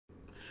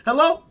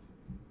Hello?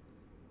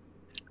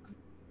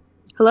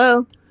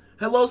 Hello.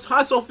 Hello?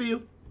 Hi, Sophia.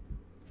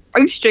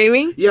 Are you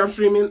streaming? Yeah, I'm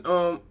streaming.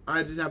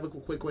 I just have a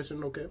quick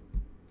question, okay?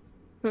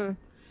 Hmm.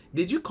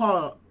 Did you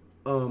call,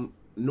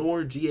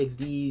 Nor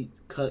GXD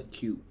cut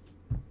cute?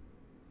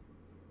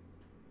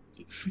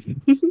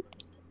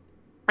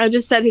 I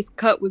just said his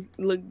cut was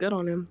look good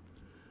on him.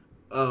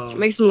 It Um,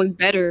 makes him look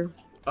better.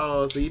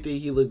 oh, so you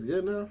think he looks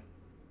good now?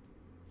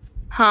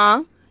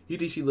 Huh? You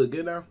think she look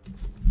good now?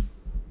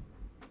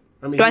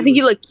 I mean, Do I he think look,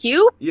 he look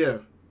cute? yeah.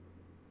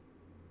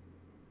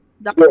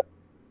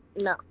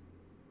 No.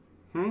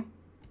 Hmm?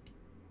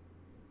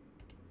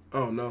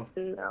 Oh, no.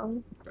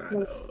 No. I No.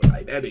 know.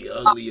 Like, that ain't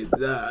ugly as,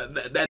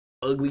 that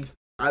ugly.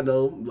 I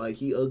know. Like,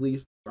 he ugly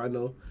as, I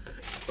know.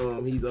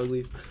 He's ugly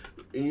as,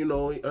 you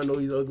know, I know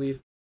he's ugly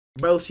as,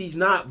 bro, she's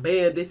not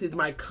banned. This is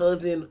my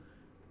cousin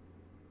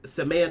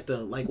Samantha.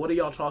 Like, what are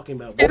y'all talking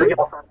about, bro?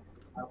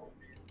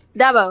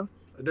 Dabo.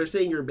 They're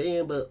saying you're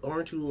banned, but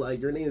aren't you, like,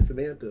 your name is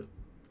Samantha?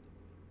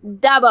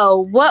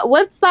 Dabo.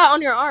 What's that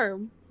on your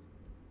arm?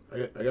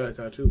 I got a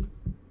tattoo.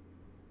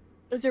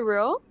 Is it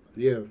real?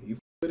 Yeah, you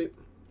with it?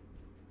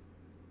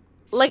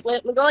 Like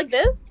let me go like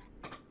this?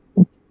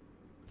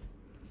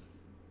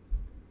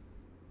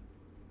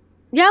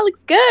 Yeah, it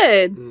looks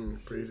good.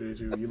 Appreciate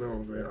you. You know what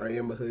I'm saying? I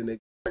am a hood nigga.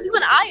 You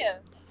and Aya.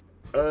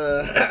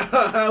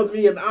 How's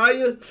me and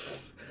Aya?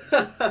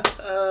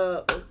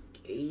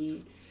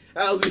 Okay.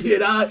 How's me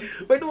and I?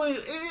 We're doing.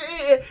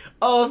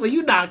 Oh, so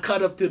you not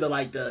cut up to the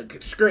like the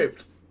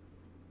script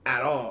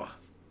at all?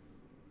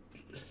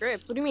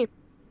 Script. What do you mean?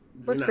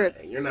 You're What not.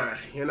 script?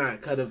 You're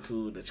not cut up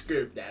to the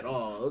script at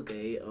all.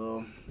 Okay.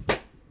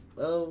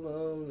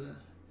 Well.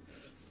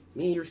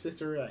 Me and your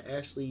sister are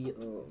actually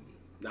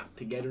not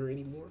together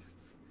anymore.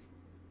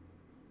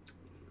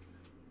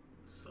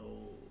 So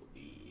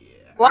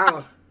yeah.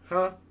 What?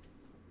 Huh?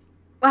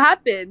 What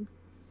happened?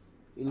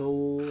 You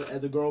know,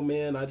 as a grown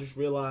man, I just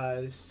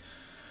realized,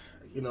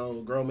 you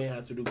know, grown man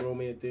has to do grown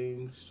man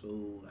things,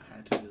 so I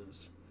had to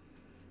just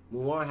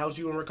move on. How's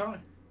you and Rakai?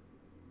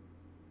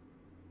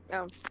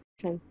 Oh.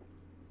 Okay.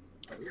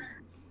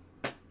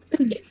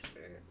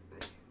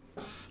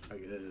 I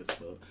guess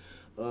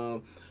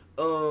so.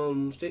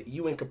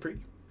 You and Capri?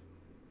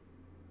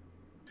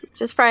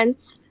 Just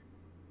friends.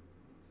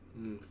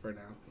 For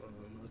now.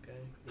 Okay.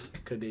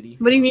 Kadiddy.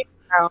 What do you mean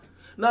now?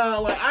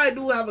 No, like I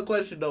do have a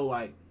question though.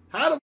 Like,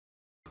 how the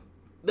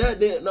that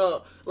didn't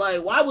no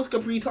like why was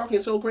Capri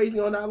talking so crazy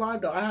on that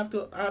live though? I have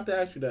to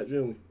ask you that,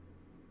 Julie.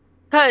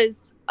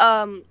 Cause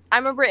I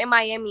remember in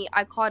Miami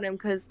I called him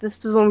because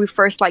this was when we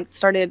first like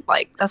started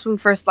like that's when we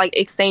first like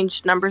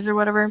exchanged numbers or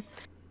whatever.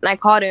 And I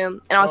called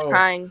him and I was Oh,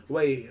 crying.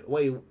 wait,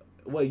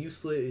 you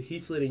slid he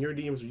slid in your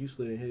DMs or you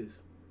slid in his?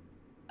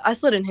 I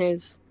slid in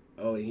his.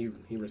 Oh, and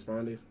he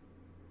responded?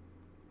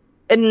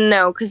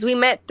 No, because we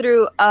met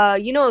through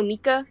you know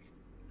Amika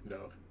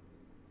No.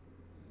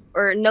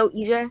 or no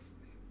EJ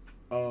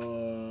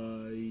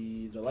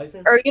The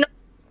license? or you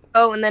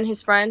know and then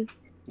his friend.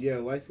 Yeah,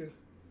 the license.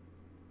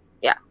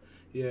 Yeah,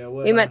 Yeah,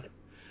 what we met.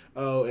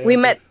 oh We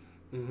and met.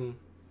 mm-hmm.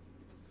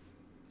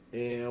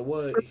 And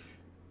what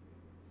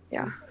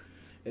Yeah,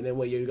 and then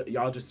what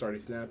y'all just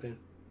started snapping?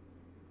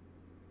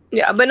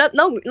 yeah, but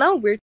no,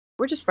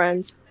 we're just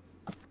friends.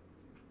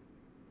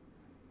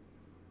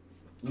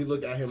 You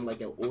look at him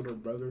like an older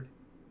brother.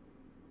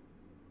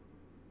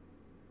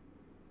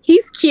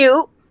 He's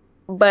cute,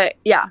 but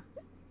yeah.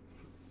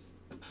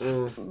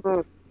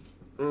 Mm,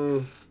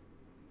 mm,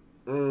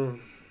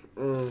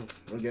 mm,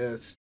 I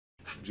guess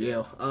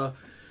jail.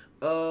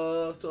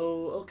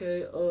 So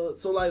okay.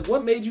 So like,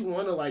 what made you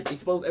want to like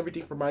expose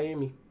everything for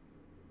Miami?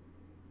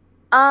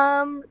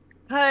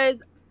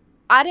 Cause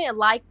I didn't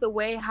like the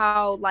way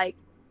how like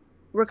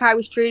Rakai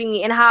was treating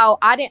me and how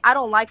I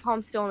don't like how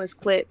I'm still in his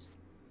clips.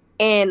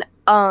 And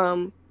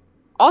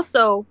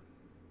also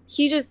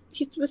he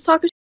was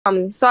talking shit on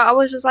me. So I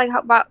was just like how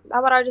about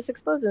I just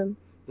expose him?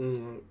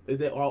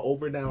 Is it all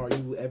over now? Are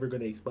you ever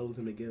gonna expose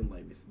him again?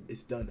 Like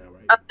it's done now,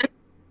 right?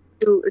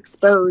 To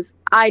expose.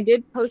 I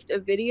did post a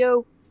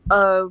video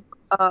of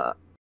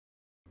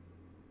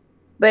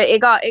but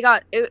it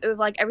was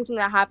like everything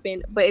that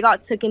happened, but it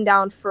got taken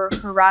down for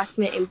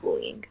harassment and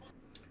bullying.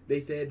 They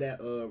said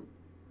that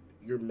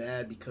you're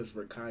mad because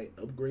Rakai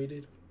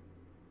upgraded.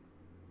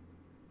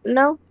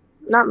 No,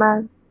 not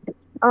mad.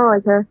 I don't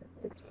like her.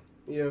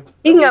 Yeah,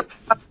 Speaking of,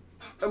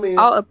 I mean,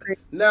 I'll upgrade.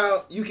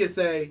 now you can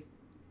say,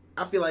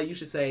 I feel like you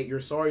should say you're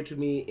sorry to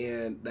me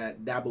and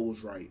that Dabo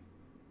was right.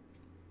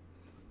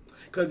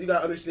 Because you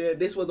gotta understand,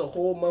 this was a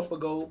whole month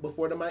ago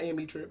before the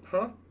Miami trip,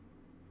 huh?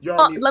 You're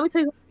on mute. Let me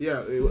tell you.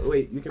 Yeah,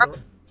 wait, you can.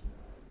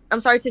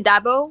 I'm sorry to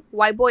Dabo,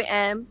 White Boy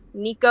M,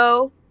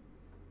 Nico.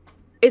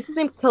 Is his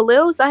name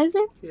Khalil? Is that his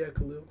name? Yeah,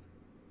 Khalil.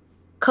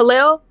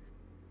 Khalil.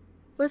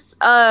 What's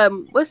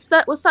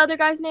the other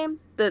guy's name?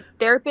 The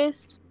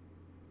therapist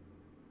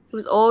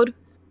who's old.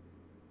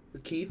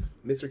 Keith,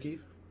 Mr.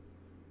 Keith.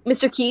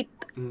 Mr. Keith.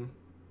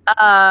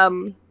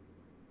 Mm-hmm.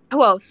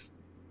 Who else?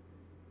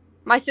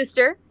 My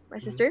sister.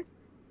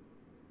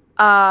 Mm-hmm.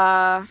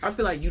 I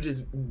feel like you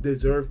just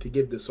deserve to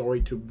give the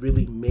sorry to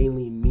really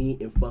mainly me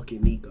and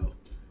fucking Nico.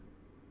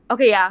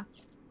 Okay, yeah.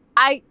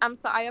 I'm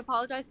sorry. I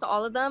apologize to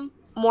all of them.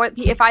 More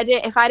if I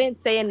didn't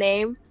say a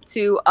name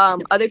to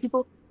other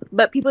people,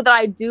 but people that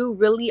I do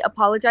really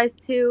apologize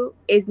to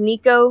is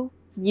Nico,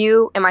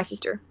 you, and my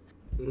sister.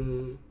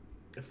 Mm-hmm.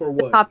 For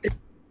The what? top three.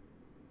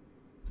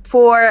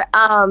 For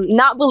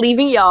not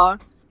believing y'all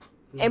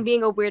Mm-hmm. and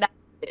being a weird ass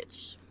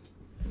bitch.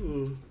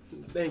 Mm.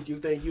 Thank you,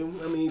 thank you.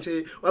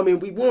 I mean,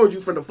 we warned you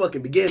from the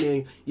fucking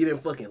beginning. You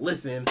didn't fucking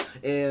listen,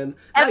 and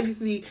now you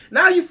see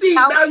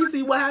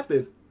what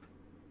happened.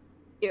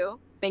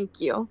 Thank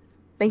you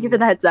for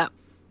the heads up.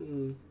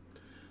 Mm.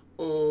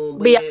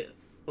 But But yeah, yeah,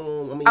 I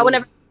mean, I would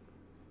never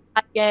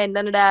again,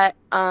 none of that.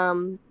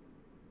 And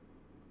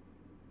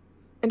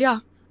yeah.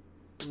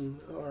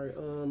 All right.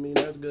 I mean,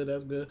 that's good.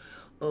 That's good.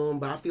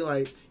 But I feel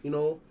like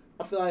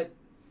I feel like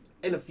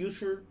in the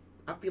future,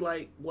 I feel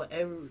like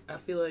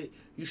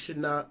you should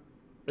not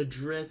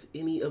address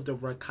any of the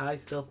Rakai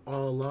stuff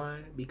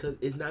online because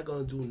it's not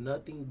gonna do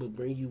nothing but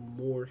bring you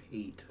more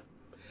hate.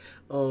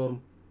 Cause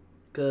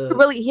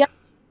Really,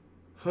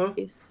 huh?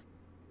 he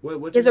What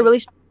you has a say? really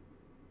he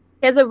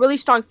has a really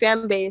strong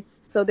fan base.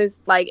 So there's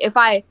like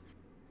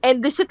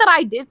and the shit that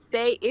I did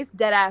say is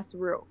dead ass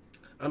real.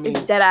 I It's mean,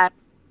 dead ass.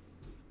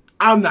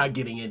 I'm not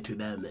getting into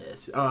that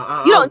mess. You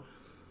don't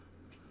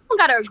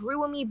gotta agree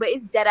with me, but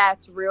it's dead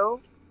ass real.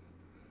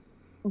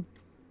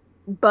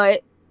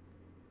 But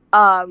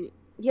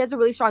he has a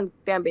really strong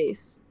fan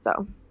base.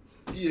 So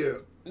yeah,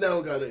 that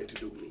don't got nothing to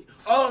do with me.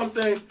 All I'm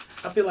saying,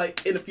 I feel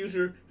like in the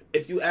future,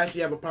 if you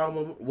actually have a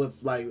problem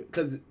with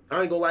because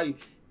I ain't gonna lie,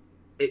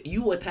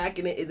 you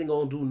attacking it isn't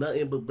gonna do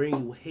nothing but bring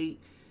you hate.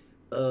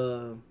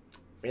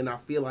 And I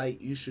feel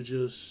like you should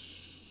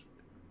just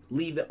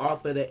leave it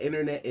off of the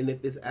internet. And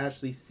if it's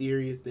actually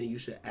serious, then you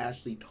should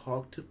actually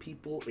talk to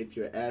people. If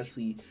you're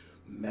actually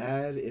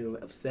mad and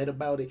upset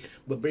about it,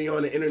 but bring it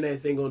on the internet,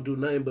 it ain't gonna do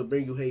nothing but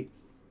bring you hate.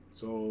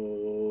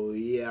 So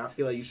yeah, I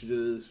feel like you should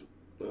just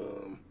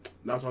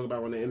not talk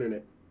about it on the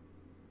internet.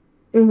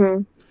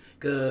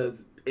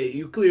 Because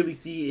you clearly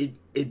see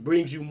it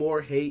brings you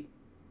more hate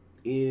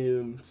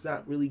and it's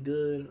not really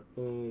good.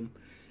 And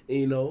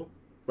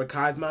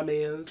Rakai's my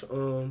man's.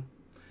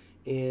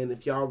 And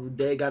if y'all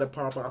they got a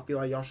problem, I feel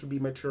like y'all should be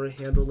mature and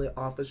handle it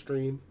off a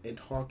stream and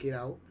talk it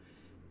out.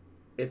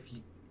 If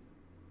you,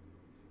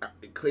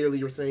 clearly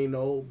you're saying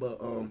no, but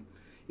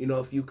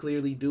if you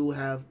clearly do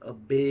have a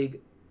big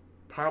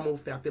problem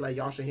with it, I feel like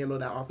y'all should handle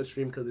that off a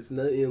stream because it's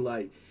nothing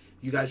like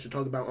you guys should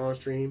talk about on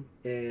stream.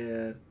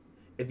 And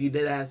if you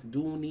did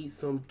do need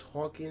some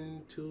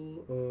talking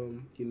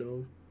to,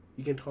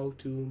 you can talk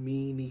to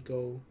me,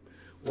 Nico,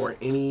 or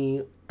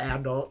any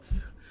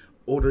adults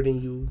older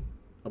than you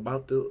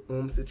about the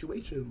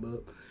situation.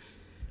 But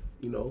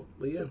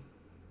yeah.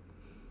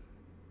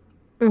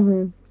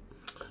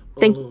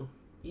 Thank you.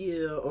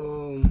 Yeah,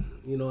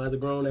 as a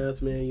grown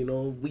ass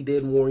man, we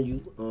did warn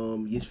you.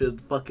 You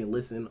should fucking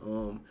listen.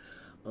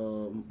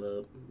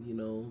 But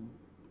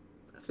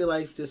I feel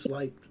like it's just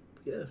like,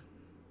 yeah.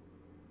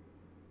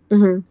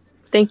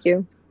 Thank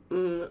you.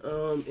 Yeah,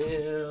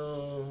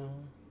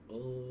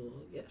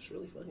 it's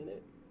really fucking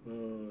it.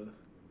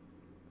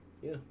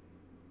 Yeah.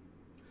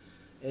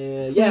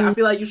 And yeah, I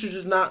feel like you should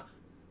just not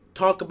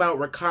talk about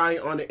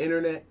Rakai on the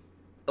internet,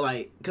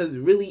 like, because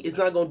really it's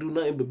not gonna do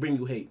nothing but bring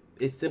you hate.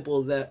 It's simple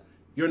as that.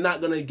 You're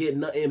not gonna get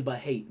nothing but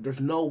hate.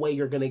 There's no way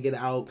you're gonna get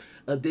out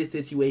of this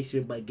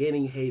situation by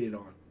getting hated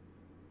on.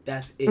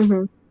 That's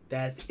it.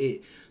 That's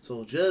it.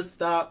 So just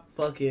stop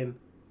fucking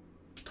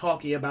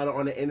talking about it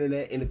on the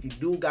internet. And if you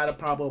do got a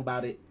problem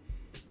about it,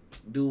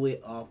 do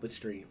it off a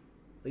stream.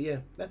 But yeah,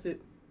 that's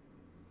it.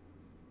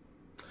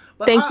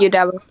 But Thank you,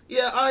 Dabo.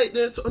 Yeah, alright,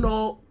 then so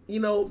Nor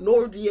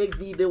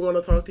DXD didn't want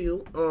to talk to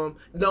you.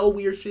 No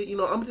weird shit.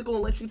 I'm just gonna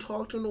let you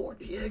talk to Nor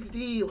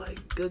DXD,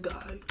 like, good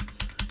guy.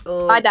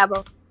 Bye,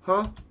 Dabo.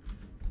 Huh?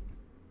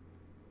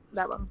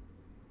 Dabo.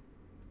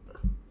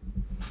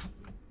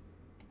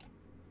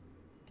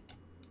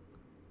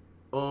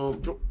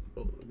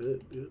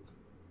 Good.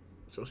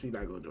 So she's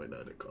not gonna join the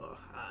other call.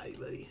 Hi,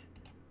 buddy.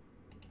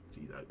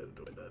 She's not gonna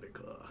join the other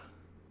call.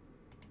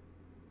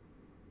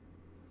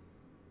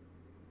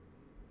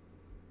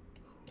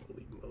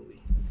 Holy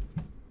moly.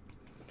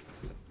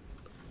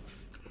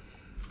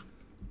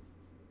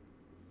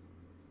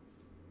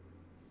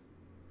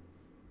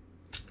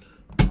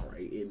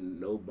 Alright, and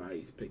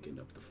nobody's picking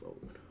up the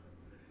phone.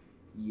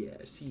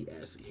 Yeah, she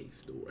actually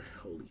hates Nor.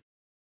 Holy.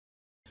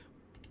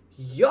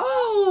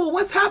 Yo,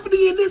 what's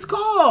happening in this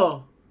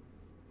call?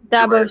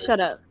 Dabo, shut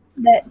up.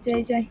 That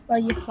JJ, love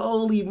you.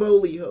 Holy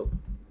moly, ho.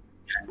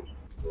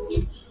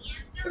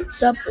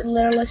 What's up,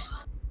 literalist?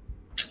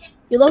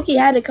 You low-key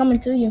had it coming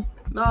to you.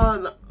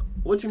 No.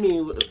 What you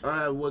mean?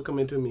 What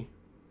coming to me?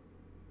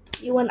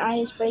 You and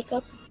I's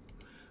breakup.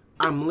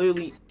 I'm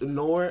literally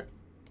Nor.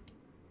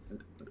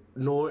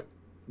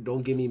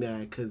 Don't get me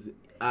mad, cause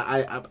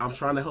I'm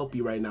trying to help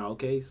you right now.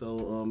 Okay,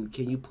 so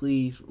can you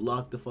please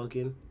lock the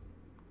fucking?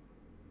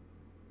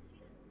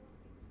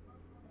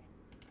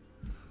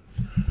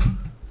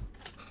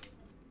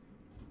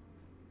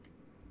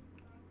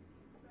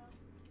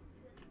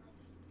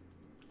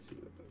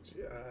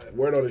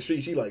 Word on the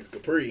street, she likes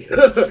Capri.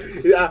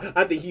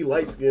 I think he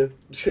light skin.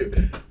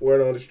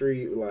 Word on the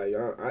street, like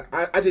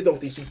I just don't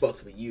think she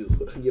fucks with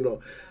you. You know,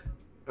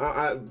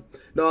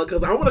 no,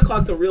 because I want to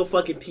clock some real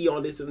fucking tea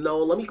on this. No,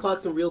 let me clock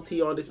some real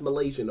tea on this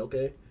Malaysian,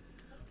 okay?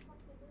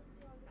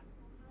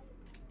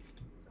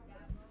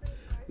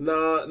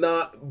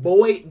 Nah,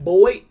 boy,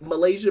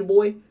 Malaysian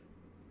boy.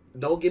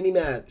 Don't get me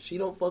mad. She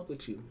don't fuck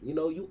with you. You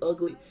know, you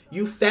ugly,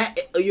 you fat,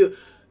 you.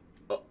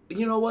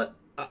 You know what?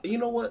 You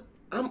know what?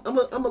 I'm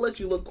gonna let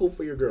you look cool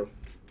for your girl.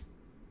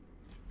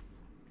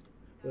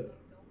 Yeah.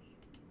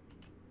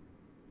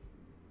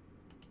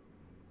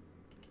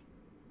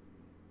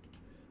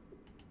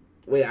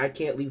 Wait, I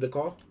can't leave the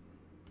call?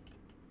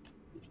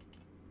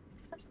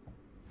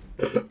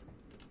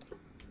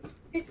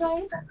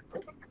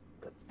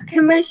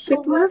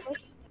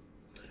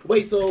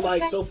 Wait, so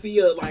like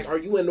Sophia, like, are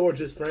you and Nor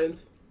just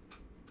friends?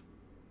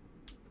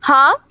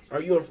 Huh?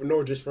 Are you and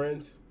Nor just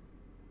friends?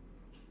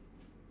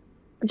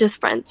 Just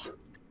friends.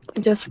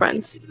 Just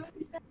friends.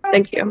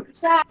 Thank you.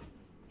 I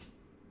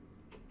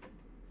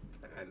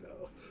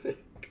know.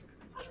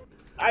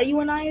 Are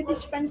you and I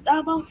just friends,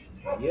 Dabo?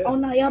 Yeah. Oh,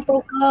 no, y'all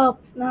broke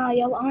up. Nah,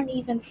 y'all aren't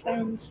even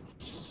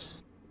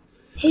friends.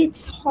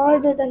 It's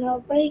harder than a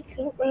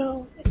breakup,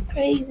 bro. It's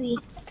crazy.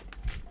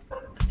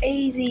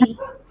 Crazy.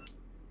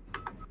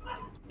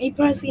 Me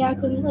personally, I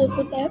couldn't live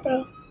with that,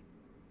 bro.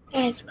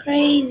 That's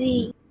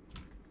crazy.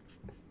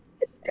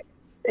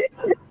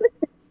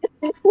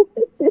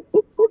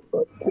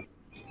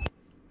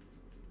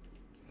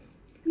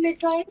 No.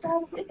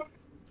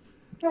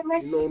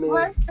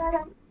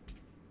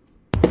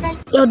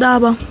 Yo,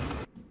 Dabo.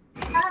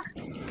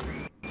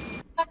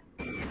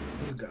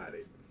 You got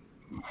it.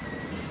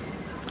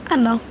 I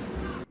know.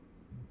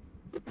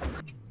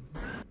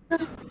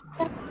 I'm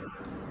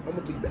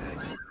gonna be back.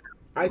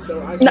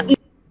 ISO.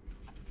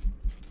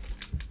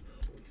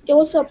 Yo,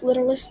 what's up,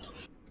 littlest?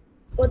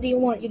 What do you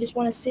want? You just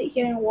want to sit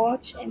here and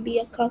watch and be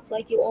a cuck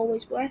like you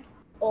always were?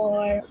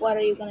 Or what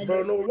are you gonna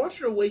Bro, do? no, watch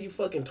the way you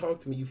fucking talk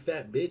to me, you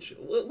fat bitch.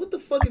 What the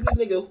fuck is this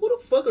nigga? Who the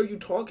fuck are you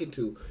talking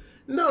to?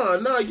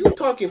 Nah, you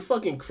talking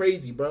fucking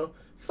crazy, bro.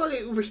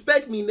 Fucking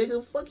respect me,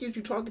 nigga. Fuck you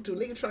talking to.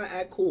 Nigga try to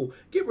act cool.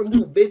 Get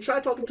removed, bitch. Try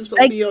talking to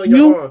Sophia on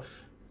your arm.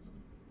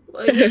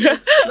 Like,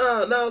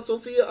 nah,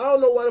 Sophia, I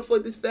don't know why the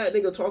fuck this fat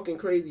nigga talking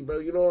crazy, bro.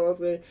 You know what I'm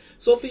saying?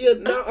 Sophia,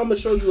 now I'm gonna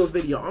show you a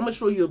video. I'm gonna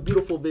show you a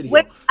beautiful video.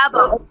 Wait,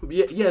 Abo.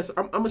 Yes,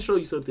 I'm gonna show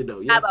you something though.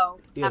 Yes. Abo.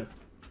 Yeah.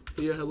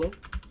 Yeah, hello?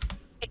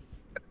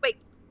 Wait.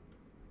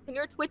 Can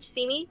your Twitch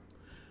see me?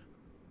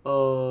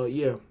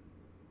 Yeah.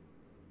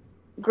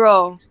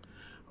 Girl.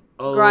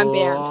 Oh, Girl, I'm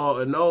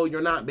banned. No,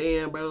 you're not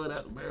banned, bro.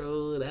 That's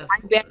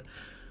I'm banned.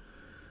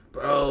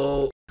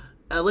 Bro.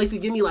 Lacey,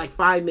 give me like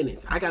 5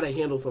 minutes. I gotta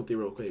handle something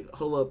real quick.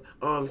 Hold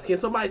up. Can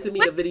somebody send me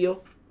the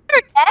video?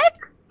 Your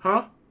neck?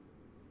 Huh?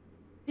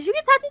 Did you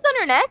get tattoos on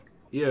your neck?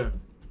 Yeah.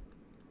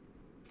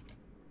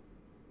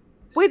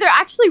 Wait, they're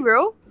actually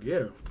real?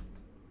 Yeah.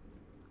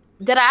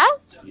 Did I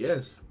ask?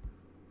 Yes.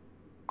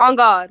 On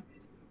God.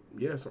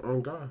 Yes,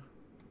 on God.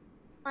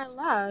 My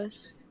lash.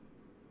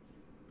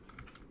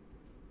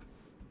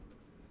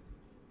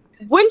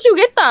 When'd you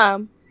get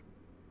them?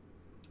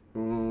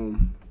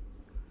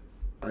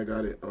 I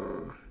got it.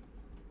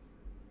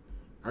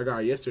 I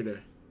got it yesterday.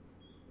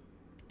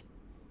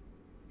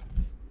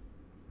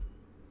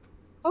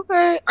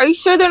 Okay. Are you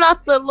sure they're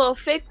not the little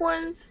fake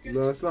ones?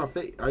 No, it's not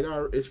fake.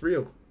 It's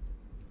real.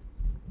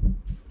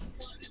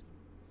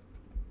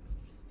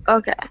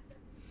 Okay.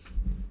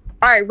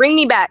 All right, ring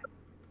me back.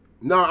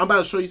 No, I'm about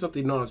to show you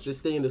something. No,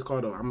 just stay in this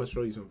car though. I'm gonna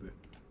show you something.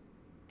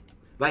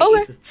 Like,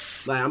 Okay.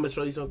 I'm gonna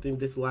show you something.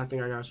 This is the last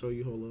thing I gotta show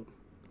you. Hold up.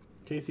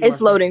 Can you see? It's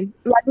loading.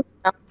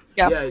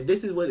 Yeah. Yeah,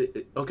 this is what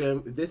it,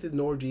 okay, this is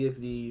Nor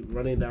GXD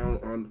running down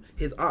on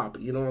his op,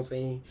 you know what I'm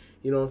saying?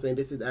 You know what I'm saying?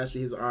 This is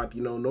actually his op,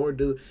 you know, Nor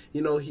do,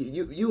 you know,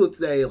 you would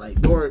say like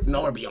Nor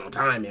be on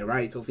time, man,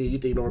 right? Sophia, you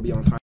think Nor be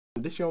on time?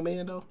 This your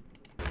man though?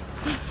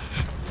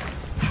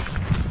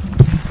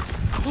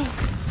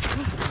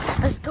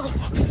 Let's go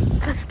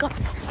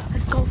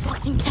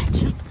fucking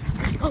catch him.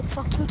 Let's go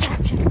fucking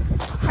catch him.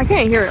 I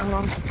can't hear it. Hold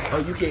on.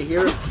 Oh, you can't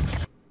hear it?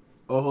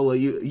 Oh, hold on,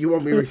 you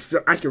want me to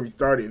restart? I can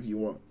restart it if you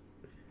want.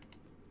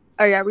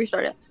 Oh yeah,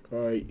 restart it. All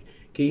right,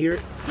 can you hear it?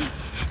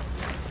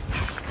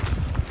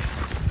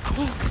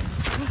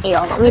 Hey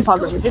y'all, let me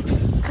pause it.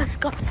 Let's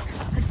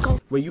go.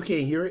 Wait, you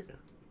can't hear it?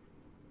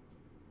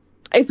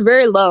 It's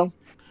very low.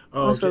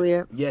 Oh, That's really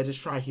it. Yeah,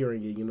 just try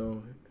hearing it, you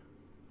know.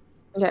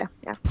 Okay,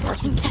 yeah.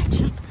 Fucking catch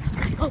him.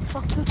 Let's go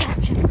fucking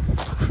catch him.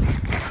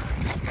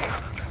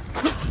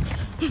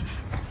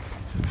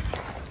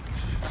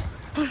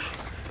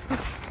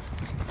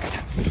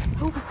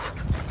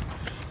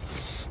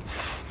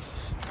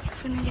 You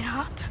finna get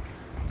hot?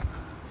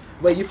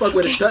 Wait, you fuck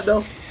with his cut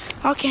though?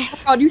 Okay.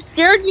 Oh, you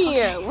scared me.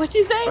 What'd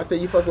you say? I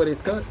said you fuck with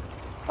his cut.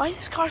 Why is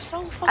this car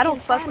so fucking I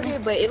don't fuck with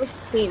it, but it looks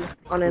clean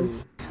on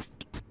him.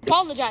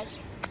 Apologize.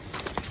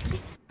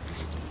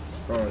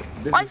 Alright.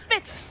 Why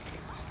spit?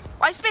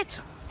 Why spit?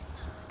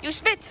 You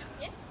spit.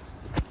 Yes.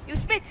 You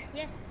spit.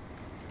 Yes.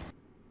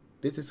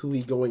 This is who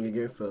he's going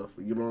against. Of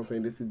you know what I'm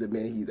saying? This is the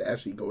man he's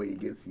actually going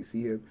against. You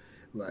see him?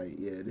 Like,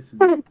 yeah, this is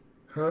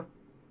huh?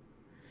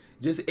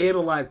 Just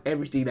analyze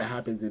everything that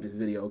happens in this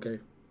video, okay?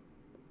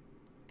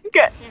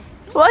 Okay.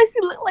 Why does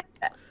he look like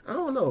that? I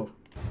don't know.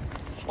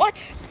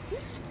 What?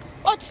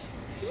 What?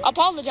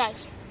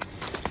 Apologize.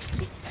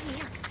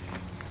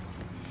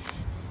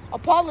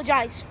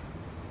 Apologize.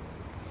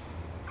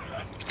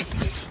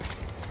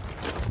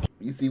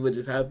 You see what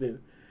just happened?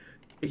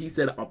 He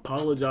said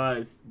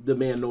apologize. The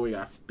man know he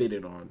got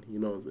spitted on. You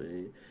know what I'm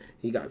saying?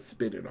 He got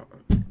spitted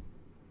on.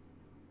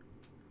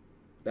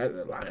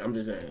 That like I'm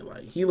just saying,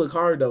 like he look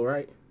hard though,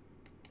 right?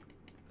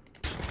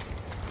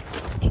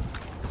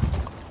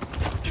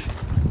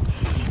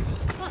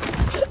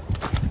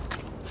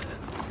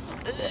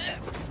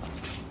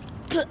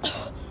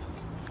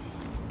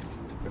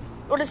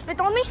 Want to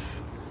spit on me?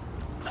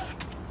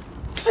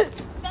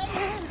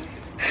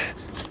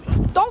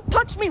 Don't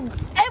touch me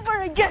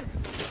ever again.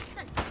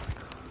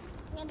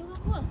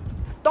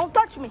 Don't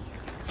touch me.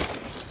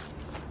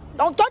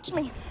 Don't touch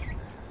me.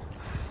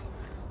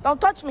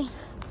 Don't touch me.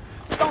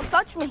 Don't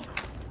touch me.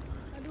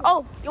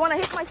 Oh, you want to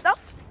hit my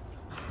stuff?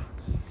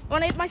 You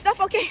want to hit my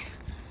stuff? Okay.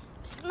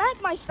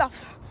 Smack my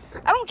stuff.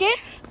 I don't care.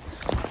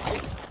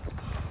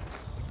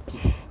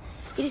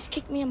 He just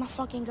kicked me in my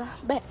fucking gut.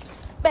 Bet.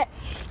 Bet.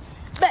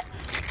 Bet.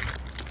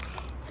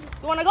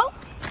 You want to go?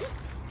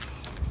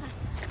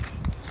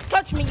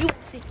 Touch me, you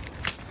will see.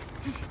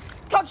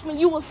 Touch me,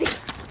 you will see.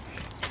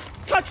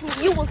 Touch me,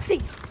 you will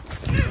see.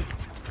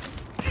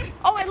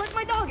 Oh, I let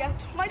my dog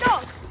out. My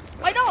dog.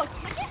 My dog.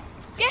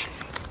 Yeah.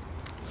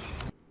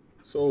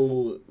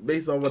 So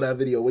based on what that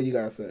video, what you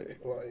gotta say?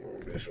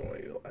 Like,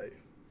 showing you like.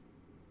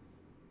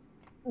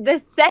 The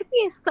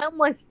second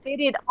someone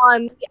spitted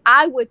on me,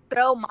 I would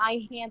throw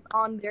my hands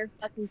on their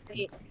fucking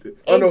face.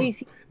 Oh no,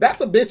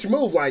 that's a bitch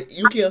move. Like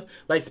you can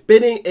like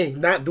spitting and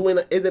not doing.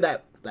 Isn't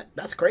that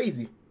that's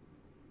crazy?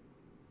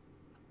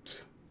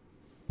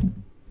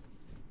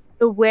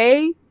 The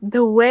way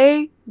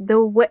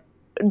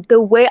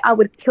I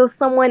would kill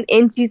someone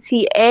in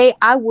GTA,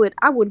 I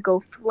would go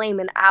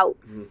flaming out.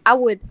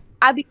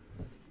 I'd be,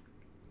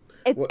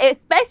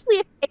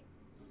 especially if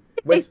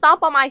they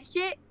stomp on my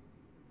shit.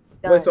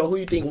 Done. Wait, so who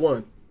you think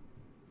won?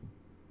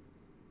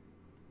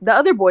 The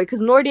other boy,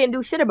 because Nor didn't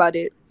do shit about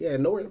it. Yeah,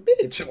 Nor a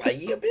bitch. Like,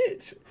 he a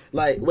bitch.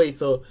 Like, wait,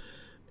 so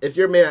if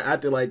your man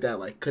acted like that,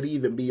 like, could he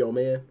even be your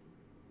man?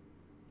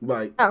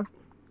 Like, no.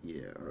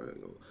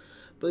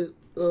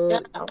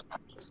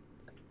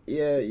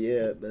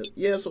 Yeah, but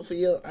yeah,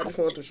 Sophia, I just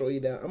wanted to show you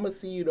that. I'm gonna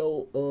see you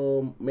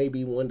though,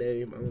 maybe one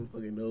day. I don't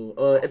fucking know.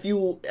 If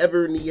you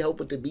ever need help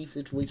with the beef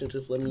situation,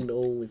 just let me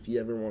know. If you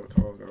ever want to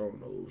talk, I don't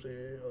know.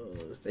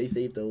 Stay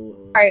safe though.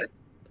 All right.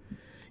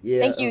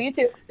 Yeah. Thank you. You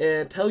too.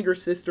 And tell your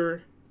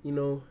sister, you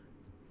know,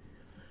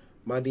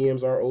 my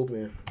DMs are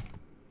open.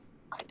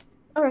 Okay.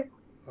 All right.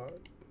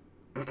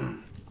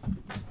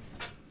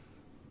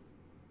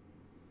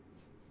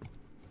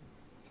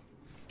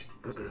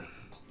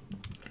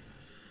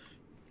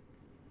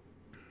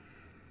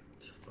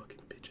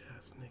 Fucking bitch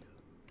ass nigga.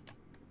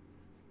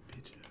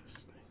 Bitch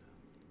ass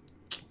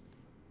nigga.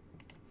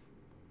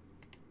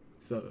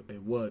 So, hey,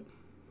 what?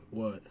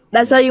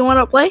 That's how you want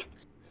to play?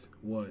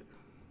 What?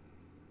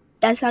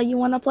 That's how you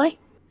want to play?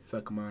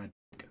 Suck my